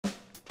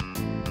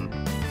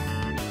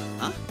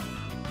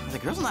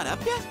girl's not up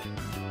yet?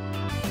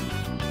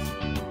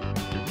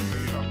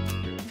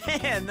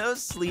 Man,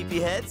 those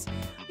sleepyheads.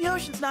 The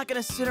ocean's not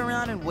gonna sit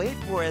around and wait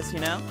for us, you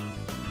know?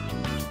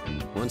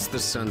 Once the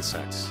sun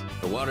sets,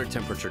 the water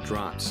temperature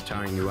drops,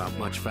 tiring you out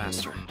much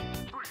faster.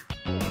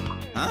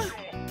 Huh?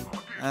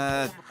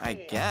 I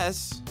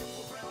guess.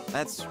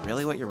 That's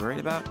really what you're worried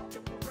about?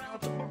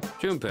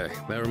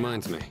 Junpei, that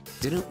reminds me.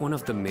 Didn't one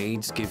of the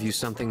maids give you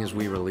something as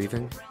we were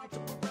leaving?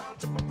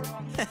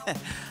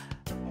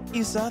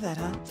 You saw that,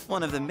 huh?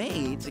 One of the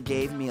maids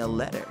gave me a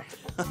letter.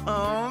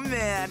 Oh,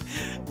 man.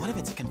 What if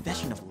it's a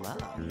confession of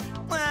love?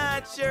 Well,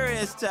 it sure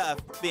is tough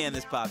being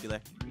this popular.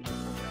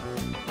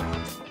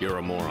 You're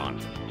a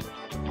moron.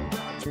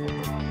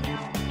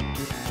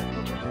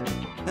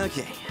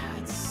 Okay,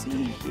 let's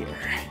see here.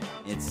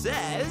 It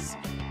says,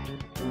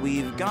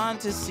 we've gone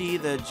to see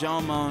the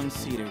Jomon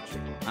cedar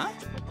tree. Huh?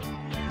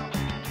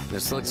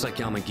 This looks like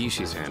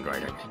Yamagishi's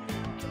handwriting.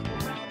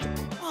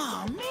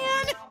 Oh,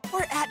 man!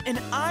 We're at an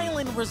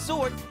island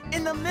resort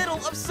in the middle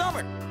of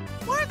summer.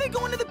 Why are they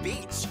going to the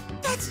beach?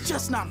 That's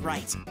just not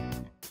right.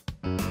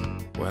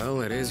 Well,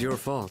 it is your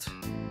fault.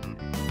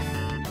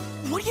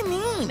 What do you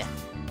mean?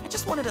 I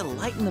just wanted to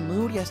lighten the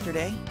mood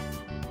yesterday.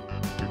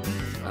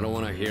 I don't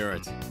want to hear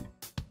it.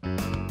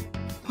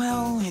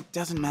 Well, it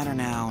doesn't matter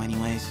now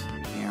anyways.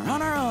 We're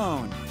on our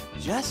own.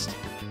 Just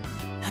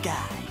the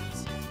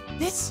guys.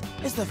 This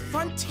is the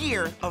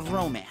frontier of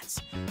romance.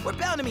 We're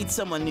bound to meet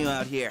someone new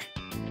out here.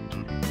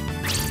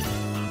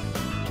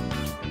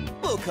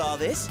 We'll call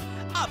this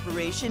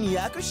Operation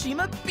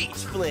Yakushima Beach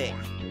Fling.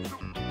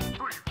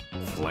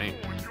 Fling?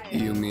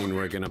 You mean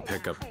we're gonna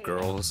pick up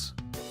girls?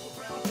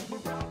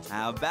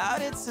 How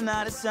about it,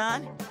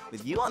 Sonata-san?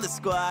 With you on the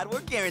squad,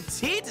 we're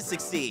guaranteed to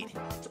succeed.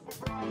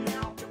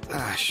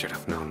 I should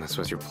have known this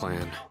was your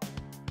plan.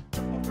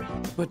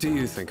 What do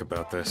you think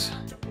about this?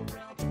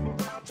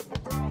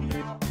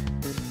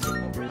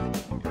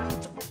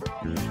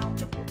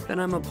 Then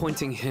I'm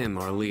appointing him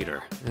our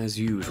leader, as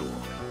usual.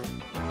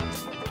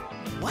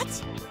 What?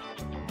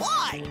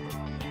 Why?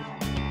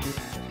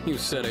 You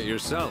said it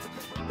yourself.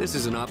 This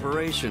is an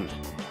operation.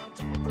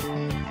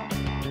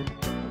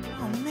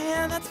 Oh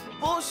man, that's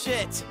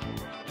bullshit.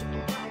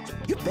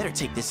 You better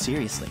take this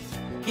seriously.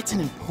 It's an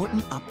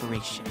important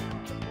operation.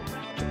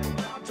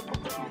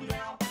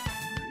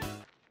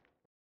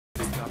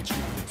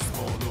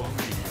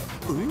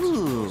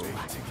 Ooh,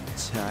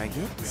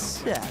 target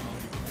set.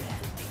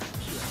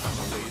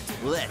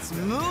 Let's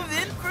move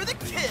in for the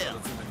kill.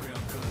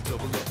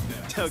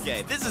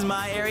 Okay, this is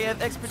my area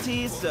of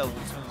expertise, so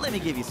let me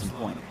give you some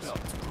pointers.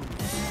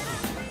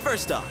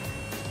 First off,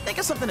 think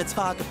of something to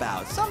talk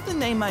about, something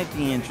they might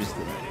be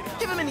interested in.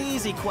 Give them an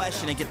easy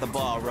question and get the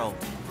ball rolling.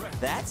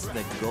 That's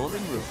the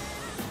golden rule.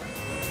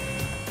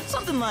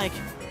 Something like,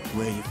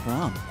 where you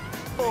from?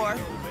 Or,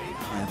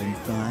 having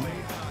fun?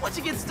 Once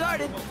you get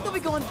started, you'll be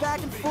going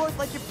back and forth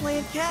like you're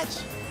playing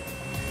catch.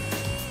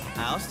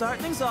 I'll start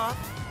things off,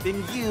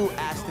 then you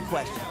ask the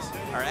questions,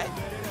 all right?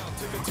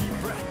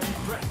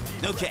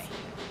 Okay,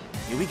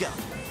 here we go.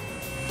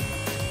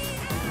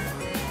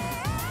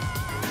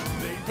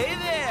 Hey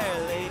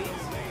there, ladies.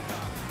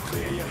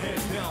 Clear your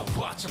heads now,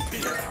 watch them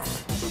be.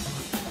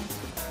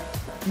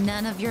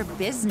 None of your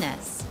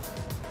business.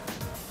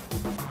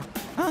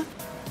 Huh?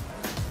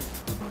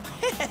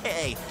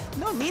 Hey,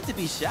 no need to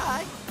be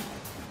shy.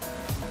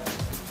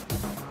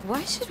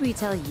 Why should we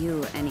tell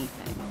you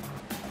anything?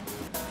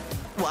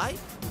 Why?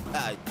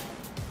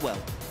 Well...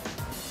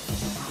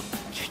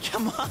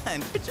 Come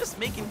on, we're just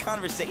making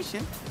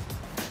conversation.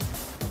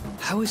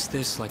 How is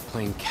this like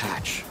playing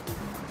catch?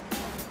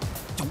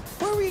 Don't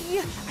worry,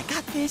 I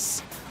got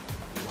this.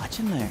 Watch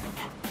and learn.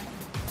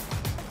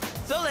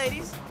 So,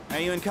 ladies, are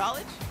you in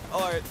college?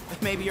 Or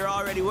maybe you're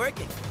already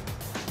working?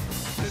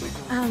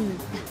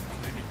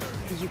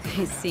 You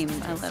guys seem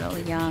a little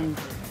young.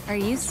 Are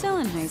you still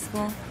in high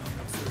school?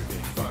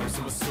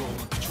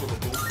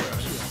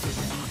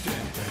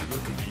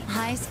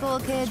 High school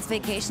kids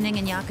vacationing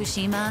in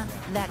Yakushima?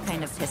 That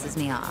kind of pisses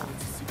me off.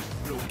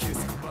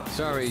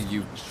 Sorry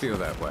you feel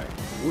that way.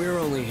 We're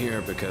only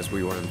here because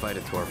we were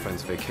invited to our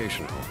friend's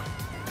vacation home.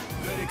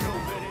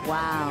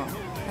 Wow,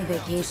 a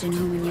vacation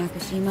home in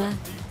Yakushima?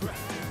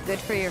 Good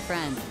for your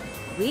friend.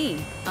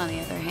 We, on the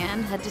other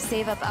hand, had to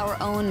save up our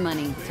own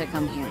money to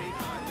come here.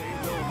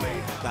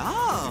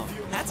 Oh,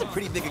 that's a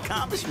pretty big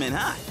accomplishment,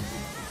 huh?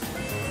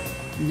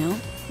 No,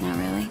 not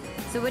really.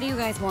 So what do you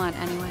guys want,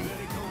 anyway?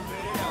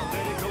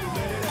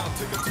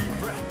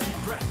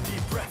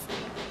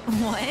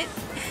 What?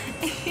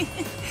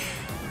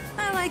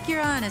 I like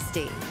your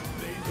honesty.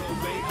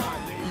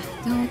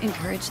 Don't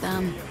encourage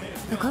them.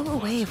 They'll go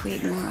away if we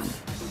ignore them.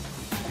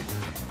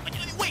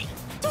 Wait,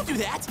 don't do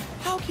that!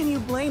 How can you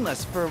blame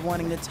us for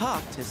wanting to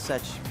talk to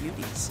such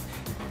beauties?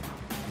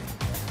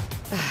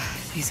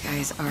 These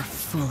guys are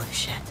full of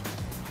shit.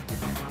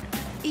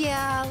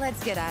 Yeah,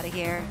 let's get out of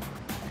here.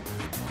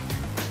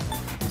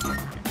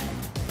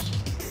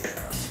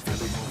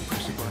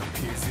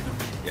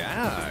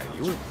 Yeah,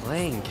 you were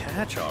playing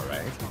catch all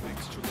right.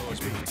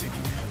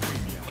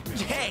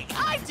 Hey,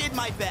 I did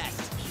my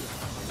best!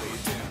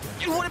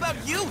 And what about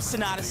you,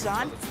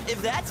 Sonata-san?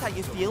 If that's how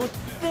you feel,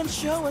 then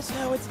show us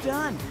how it's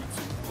done.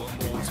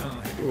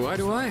 Why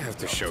do I have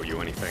to show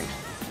you anything?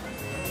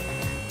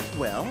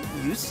 Well,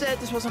 you said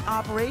this was an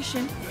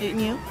operation, didn't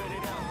you?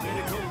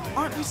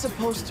 Aren't we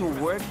supposed to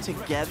work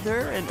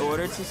together in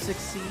order to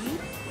succeed?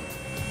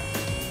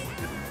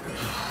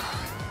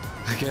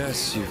 I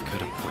guess you've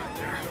got a point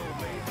there.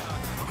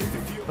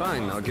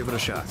 Fine, I'll give it a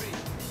shot.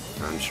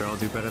 I'm sure I'll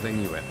do better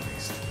than you at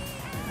least.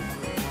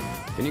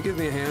 Can you give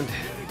me a hand?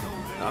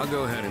 I'll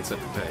go ahead and set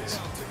the pace.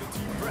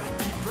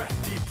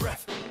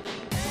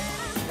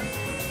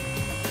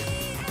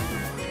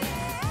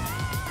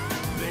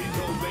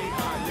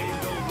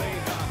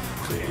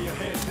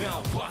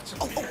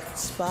 Oh,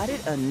 spotted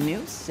a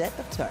new set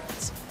of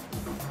targets.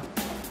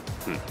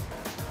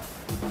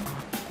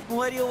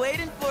 What are you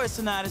waiting for,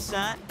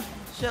 Sonata-san?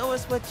 Show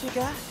us what you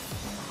got.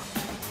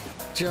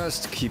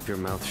 Just keep your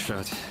mouth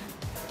shut.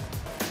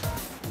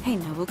 Hey,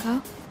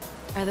 Nobuko.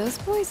 Are those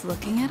boys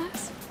looking at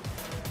us?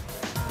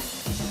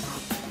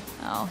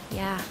 Oh,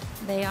 yeah,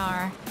 they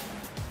are.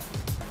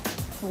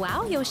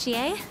 Wow,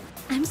 Yoshie.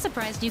 I'm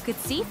surprised you could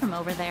see from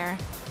over there.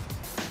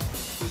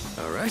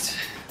 All right,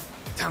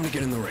 time to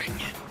get in the ring.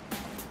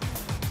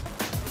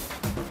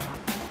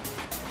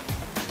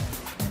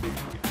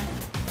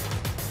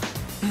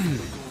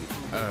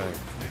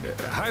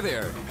 Hi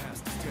there.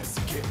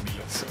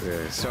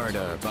 Sorry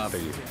to bother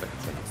you, but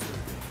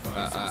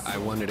I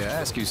wanted to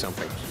ask you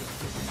something.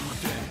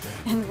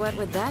 And what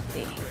would that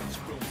be?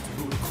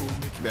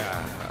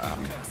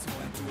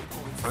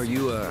 Are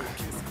you,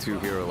 two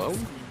here alone?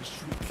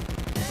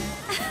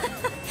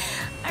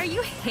 Are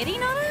you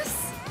hitting on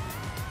us?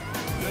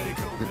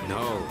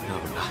 No,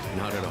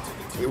 not at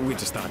all. We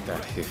just thought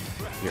that if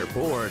you're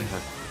bored,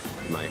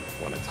 you might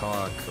want to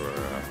talk, or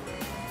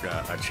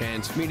a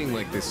chance meeting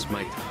like this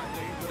might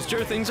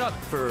stir things up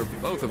for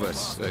both of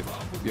us,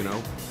 you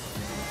know?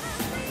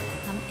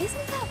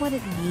 Isn't that what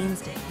it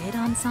means to hit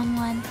on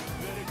someone?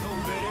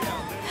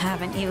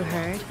 Haven't you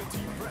heard?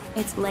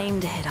 It's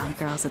lame to hit on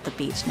girls at the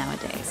beach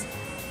nowadays.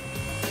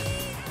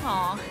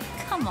 Aw,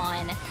 come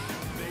on.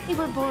 We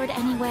were bored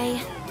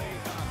anyway.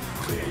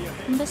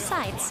 And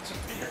besides,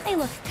 they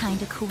look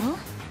kinda cool.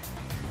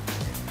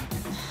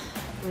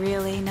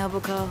 Really,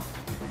 Nobuko?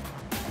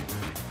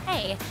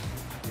 Hey,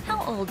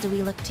 how old do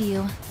we look to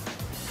you?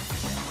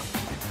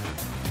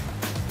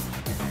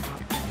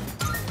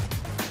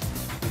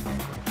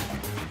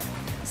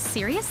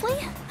 Seriously?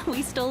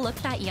 We still look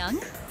that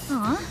young?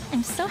 Aw,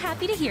 I'm so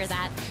happy to hear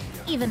that,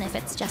 even if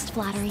it's just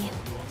flattery.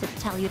 To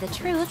tell you the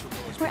truth,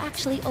 we're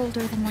actually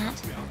older than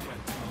that.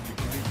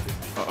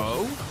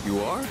 Oh, you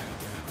are?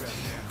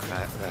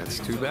 That's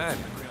too bad.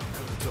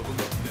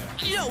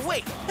 Yo,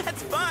 wait,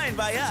 that's fine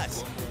by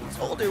us.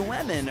 Older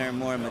women are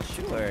more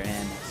mature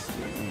and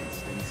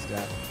experienced and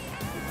stuff.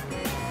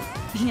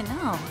 You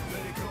know,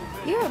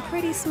 you're a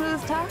pretty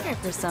smooth talker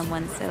for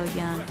someone so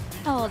young.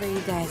 How old are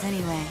you guys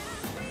anyway?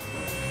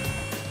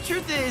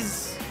 Truth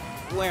is,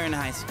 we're in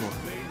high school.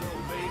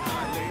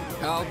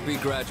 I'll be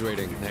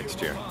graduating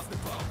next year.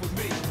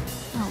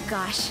 Oh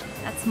gosh,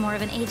 that's more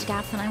of an age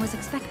gap than I was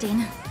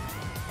expecting.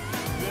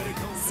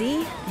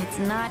 See? It's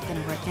not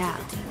gonna work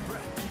out.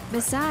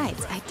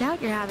 Besides, I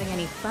doubt you're having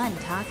any fun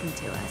talking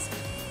to us.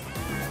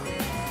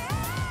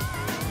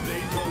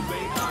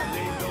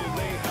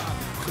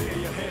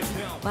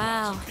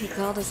 Wow, he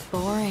called us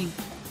boring.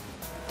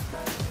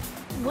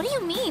 What do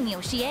you mean,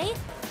 Yoshie?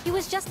 He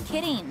was just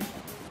kidding.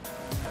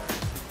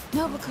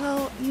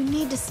 Nobuko, you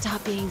need to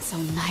stop being so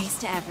nice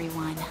to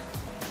everyone.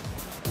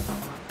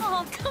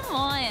 Oh, come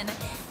on.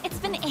 It's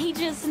been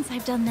ages since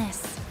I've done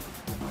this.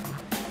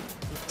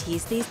 We've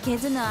teased these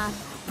kids enough.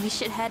 We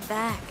should head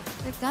back.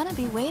 They're gonna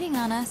be waiting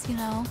on us, you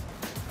know.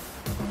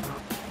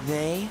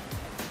 They?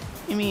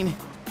 You mean,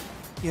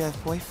 you have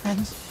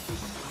boyfriends?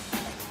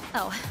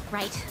 Oh,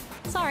 right.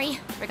 Sorry,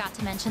 forgot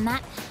to mention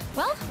that.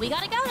 Well, we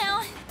gotta go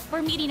now.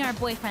 We're meeting our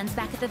boyfriends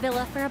back at the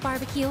villa for a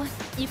barbecue.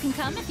 You can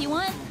come if you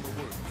want.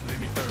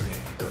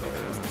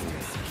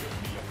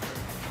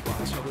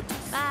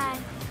 Bye.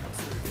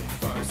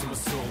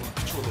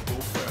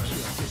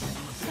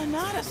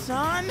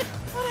 Sonata-san,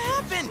 what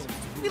happened?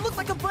 We look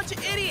like a bunch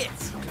of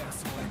idiots.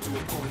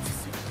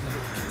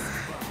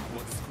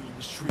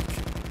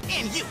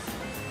 And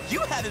you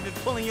haven't been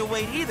pulling your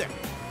weight either.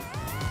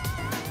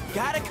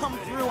 Gotta come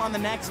through on the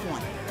next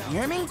one. You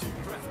hear me?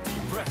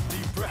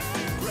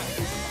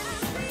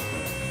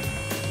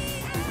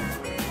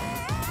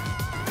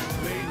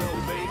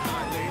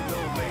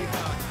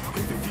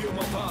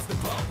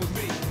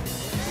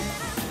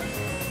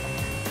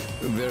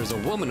 There's a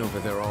woman over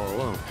there all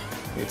alone.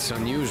 It's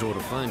unusual to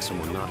find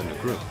someone not in a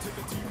group.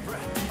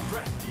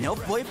 No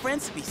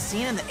boyfriends to be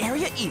seen in the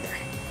area either.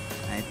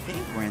 I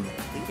think we're in the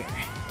clear.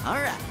 All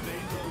right,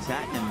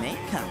 time to make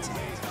contact.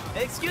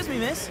 Excuse me,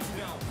 miss.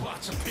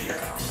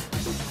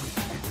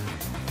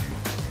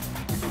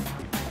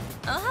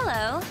 Oh,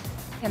 hello.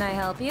 Can I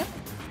help you?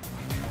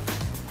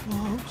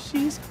 Oh,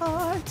 she's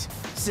hot.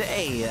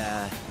 Say,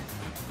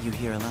 you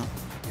here alone?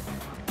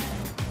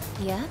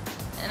 Yeah?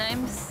 and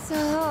I'm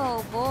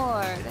so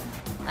bored.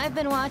 I've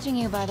been watching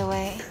you, by the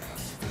way.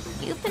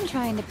 You've been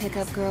trying to pick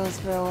up girls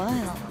for a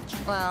while.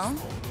 Well,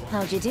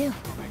 how'd you do?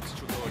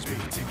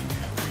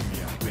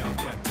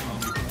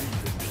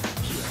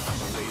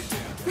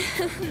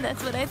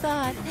 That's what I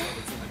thought.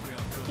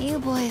 You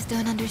boys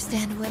don't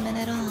understand women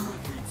at all.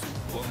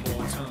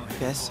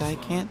 Guess I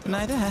can't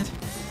deny that.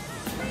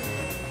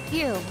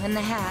 You, in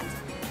the hat.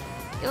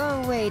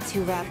 You're way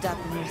too wrapped up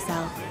in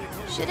yourself.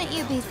 Shouldn't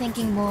you be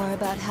thinking more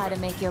about how to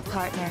make your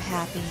partner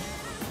happy?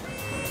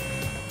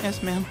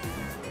 Yes, ma'am.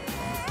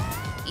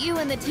 You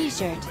in the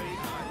t-shirt.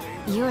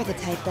 You're the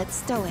type that's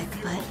stoic,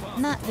 but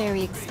not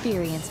very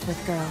experienced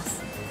with girls.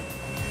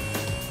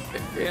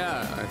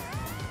 Yeah, I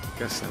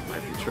guess that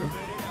might be true.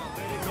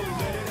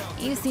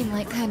 You seem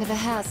like kind of a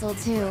hassle,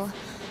 too.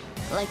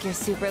 Like you're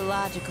super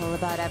logical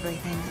about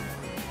everything.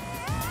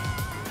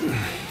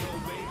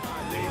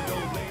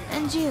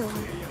 And you,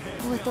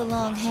 with the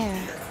long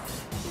hair.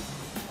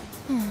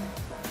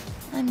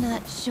 I'm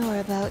not sure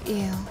about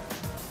you.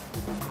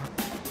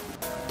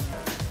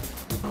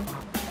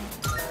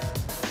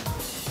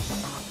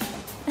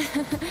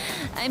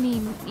 I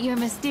mean, you're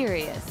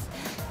mysterious.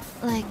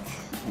 Like,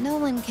 no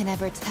one can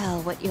ever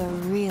tell what you're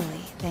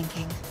really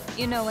thinking.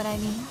 You know what I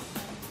mean?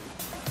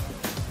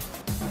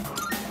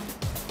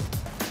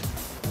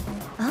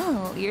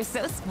 Oh, you're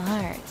so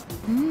smart.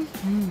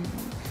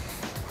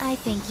 I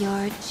think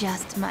you're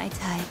just my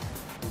type.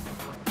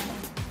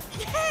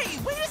 Hey,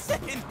 wait a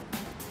second!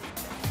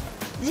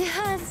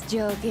 Just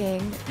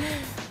joking.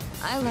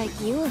 I like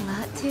you a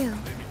lot, too.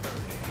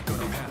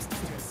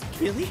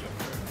 Really?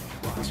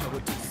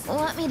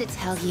 Want me to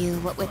tell you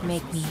what would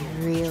make me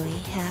really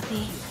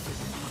happy?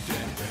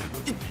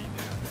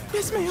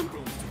 Yes, ma'am.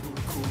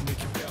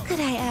 Could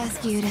I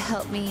ask you to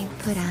help me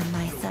put on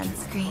my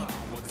sunscreen?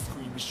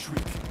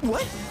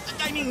 What?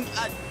 I mean,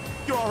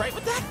 you're alright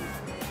with that?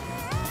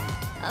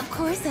 Of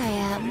course I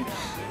am.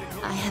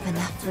 I have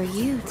enough for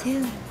you,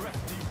 too.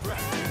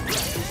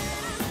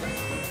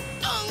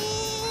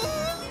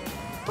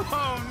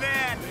 Oh,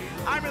 man.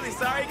 I'm really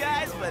sorry,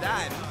 guys, but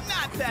I'm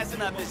not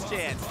passing up this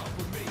chance.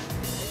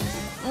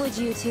 Would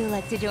you two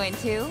like to join,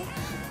 too?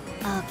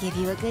 I'll give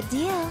you a good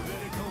deal.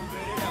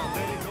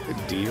 A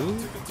deal?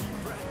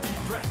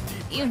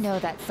 You know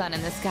that sun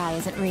in the sky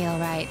isn't real,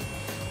 right?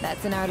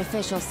 That's an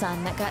artificial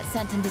sun that got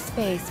sent into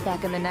space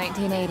back in the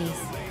 1980s.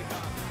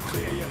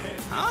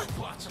 Huh?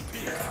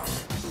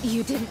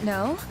 You didn't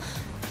know?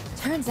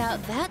 Turns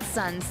out that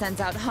sun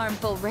sends out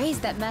harmful rays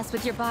that mess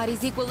with your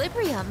body's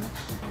equilibrium.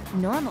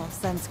 Normal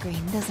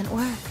sunscreen doesn't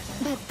work.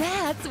 But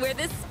that's where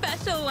this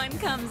special one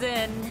comes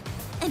in.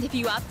 And if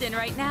you opt in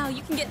right now,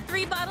 you can get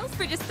 3 bottles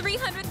for just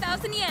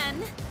 300,000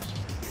 yen.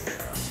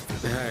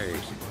 Hey,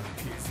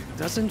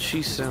 doesn't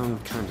she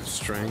sound kind of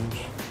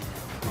strange?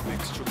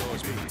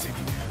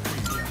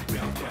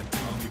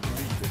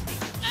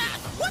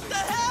 What the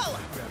hell?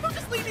 Don't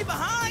just leave me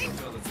behind!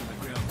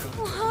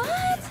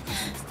 What?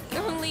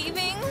 You're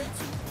leaving?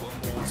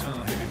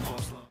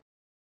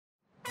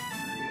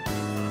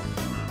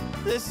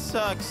 This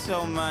sucks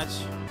so much.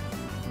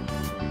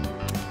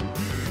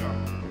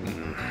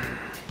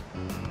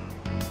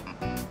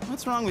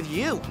 What's wrong with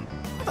you?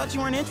 I thought you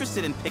weren't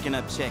interested in picking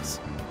up chicks.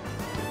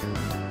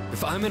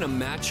 If I'm in a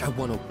match, I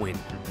want to win.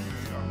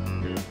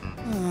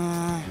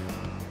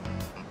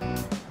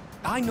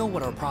 I know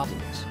what our problem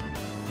is.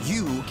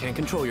 You can't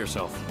control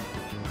yourself.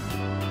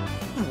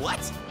 What?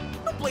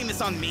 Don't blame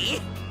this on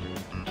me.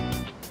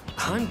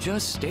 I'm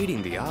just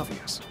stating the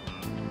obvious.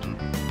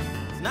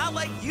 It's not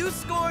like you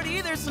scored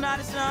either,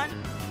 Sonata-san.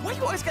 Why do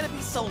you always gotta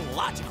be so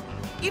logical?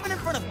 Even in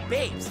front of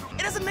babes.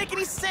 It doesn't make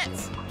any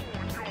sense.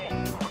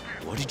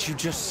 What did you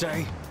just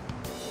say?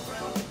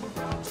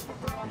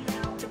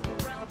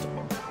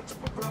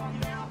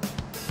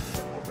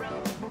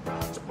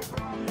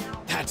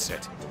 That's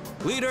it.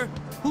 Leader,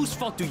 whose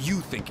fault do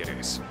you think it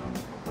is?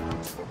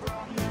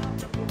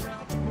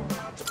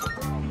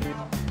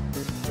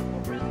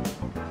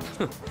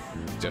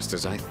 Just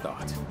as I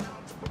thought.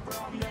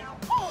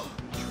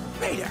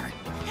 Raider!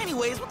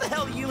 Anyways, what the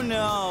hell do you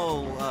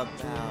know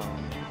about...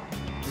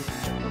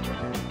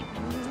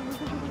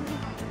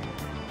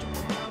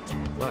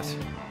 What?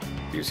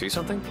 Do you see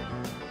something?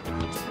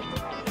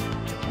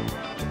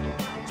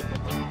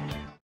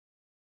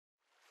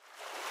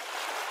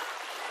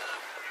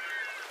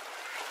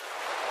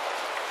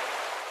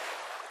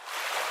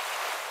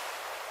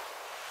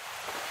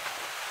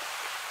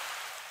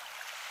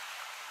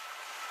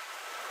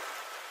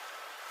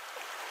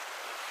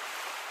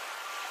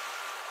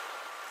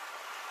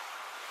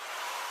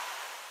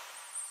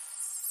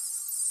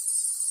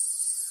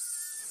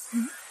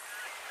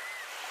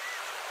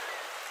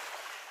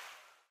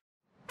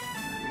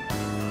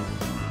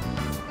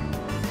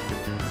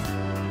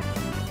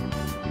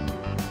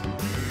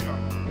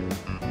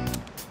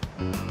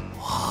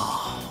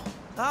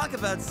 Talk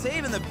about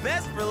saving the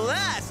best for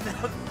last.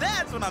 Now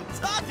that's what I'm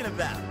talking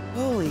about.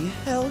 Holy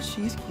hell,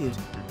 she's cute.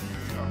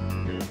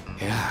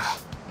 Yeah,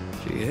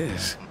 she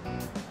is.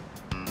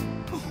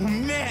 Oh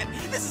man,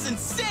 this is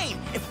insane!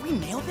 If we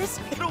nail this,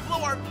 it'll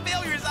blow our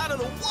failures out of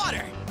the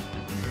water!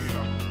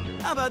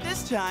 How about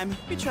this time,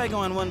 we try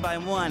going one by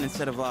one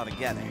instead of all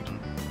together?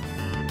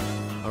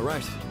 All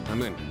right,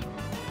 I'm in.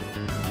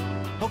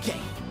 Okay,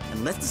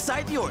 and let's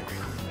decide the order.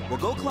 We'll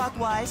go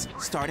clockwise,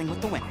 starting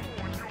with the winner.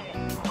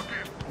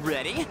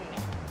 Ready?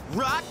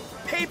 Rock,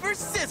 paper,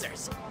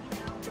 scissors!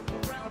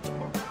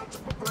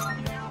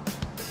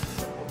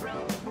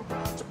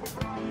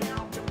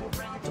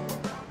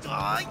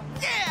 Oh,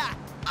 yeah!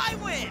 I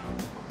win!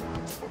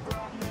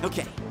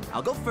 Okay,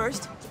 I'll go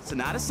first,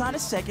 Sonata-san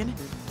is second,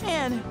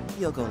 and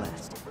you'll go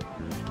last.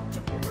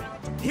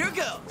 Here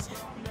goes!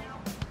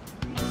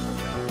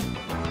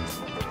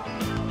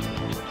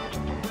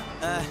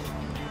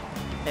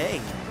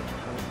 Hey.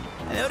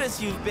 I notice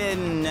you've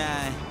been,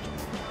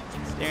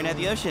 staring at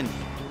the ocean.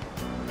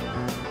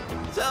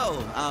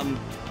 So,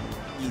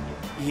 you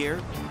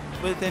here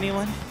with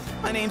anyone?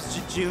 My name's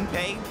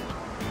Junpei.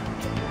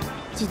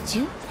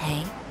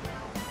 Junpei?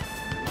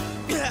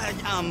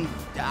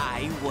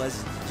 I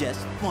was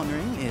just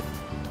wondering if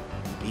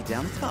you'd be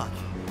down to talk.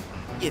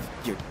 If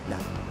you're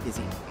not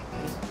busy.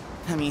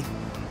 I mean,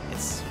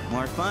 it's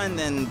more fun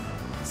than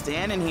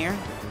standing here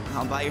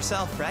all by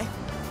yourself, right?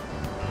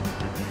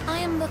 I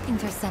am looking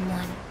for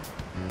someone.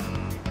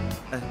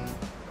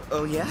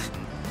 Oh yeah?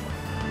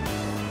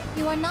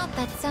 You are not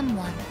that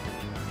someone.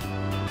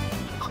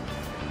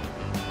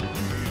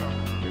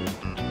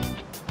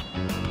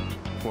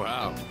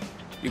 Wow,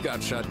 you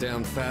got shot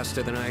down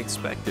faster than I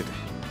expected.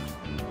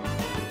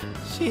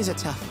 She's a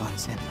tough one,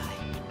 Senpai.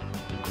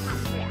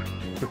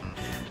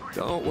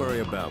 Don't worry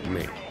about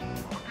me.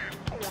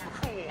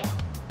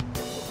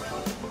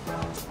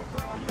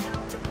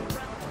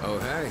 Oh,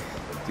 hey.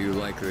 Do you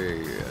like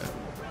the,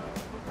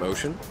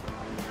 ocean?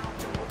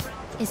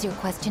 Is your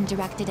question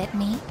directed at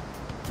me?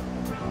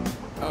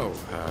 Oh,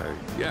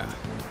 yeah.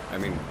 I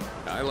mean,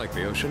 I like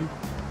the ocean.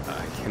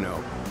 You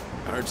know,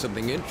 I heard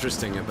something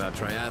interesting about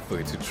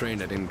triathletes who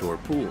train at indoor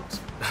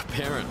pools.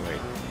 Apparently,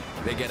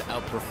 they get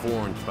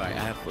outperformed by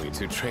athletes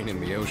who train in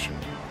the ocean.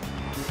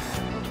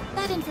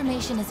 That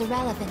information is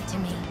irrelevant to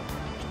me.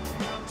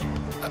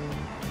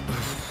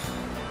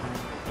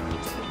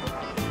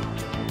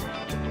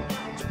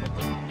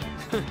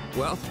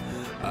 Well,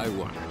 I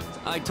won.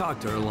 I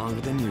talked to her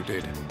longer than you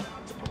did.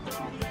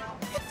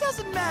 It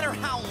doesn't matter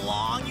how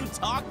long you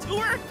talk to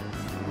her!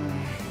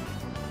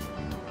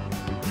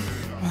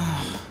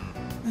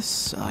 This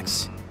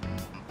sucks.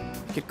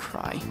 I could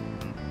cry.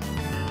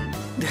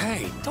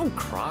 Hey, don't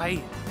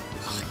cry.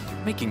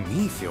 You're making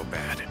me feel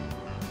bad.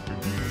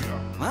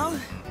 Well,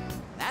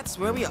 that's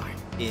where we are.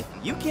 If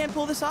you can't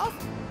pull this off,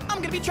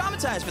 I'm gonna be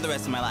traumatized for the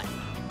rest of my life.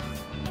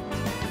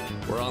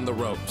 We're on the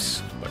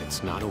ropes, but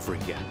it's not over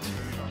yet.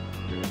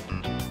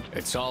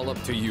 It's all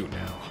up to you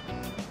now.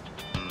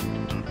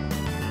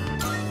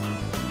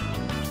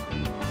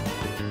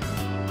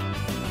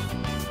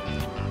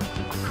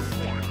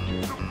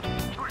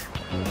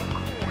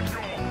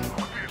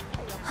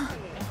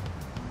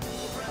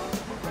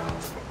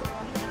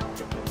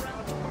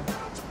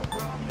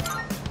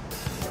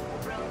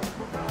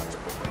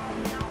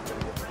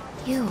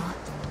 You.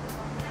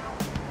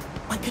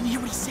 I couldn't hear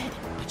what he said,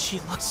 but she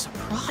looked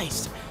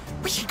surprised.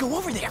 We should go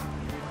over there.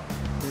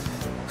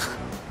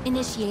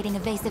 Initiating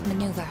evasive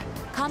maneuver.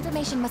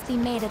 Confirmation must be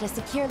made at a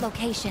secure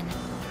location.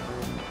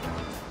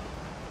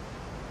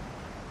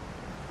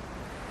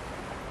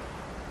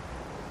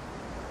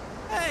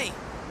 Hey,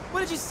 what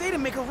did you say to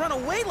make her run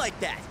away like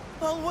that?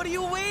 Well, what are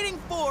you waiting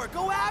for?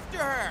 Go after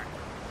her!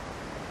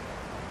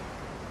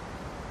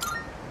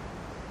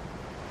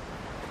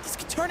 This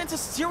could turn into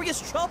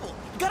serious trouble.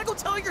 You gotta go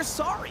tell her you're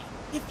sorry.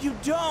 If you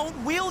don't,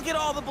 we'll get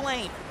all the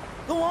blame.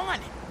 Go on.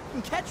 You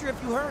can catch her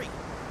if you hurry.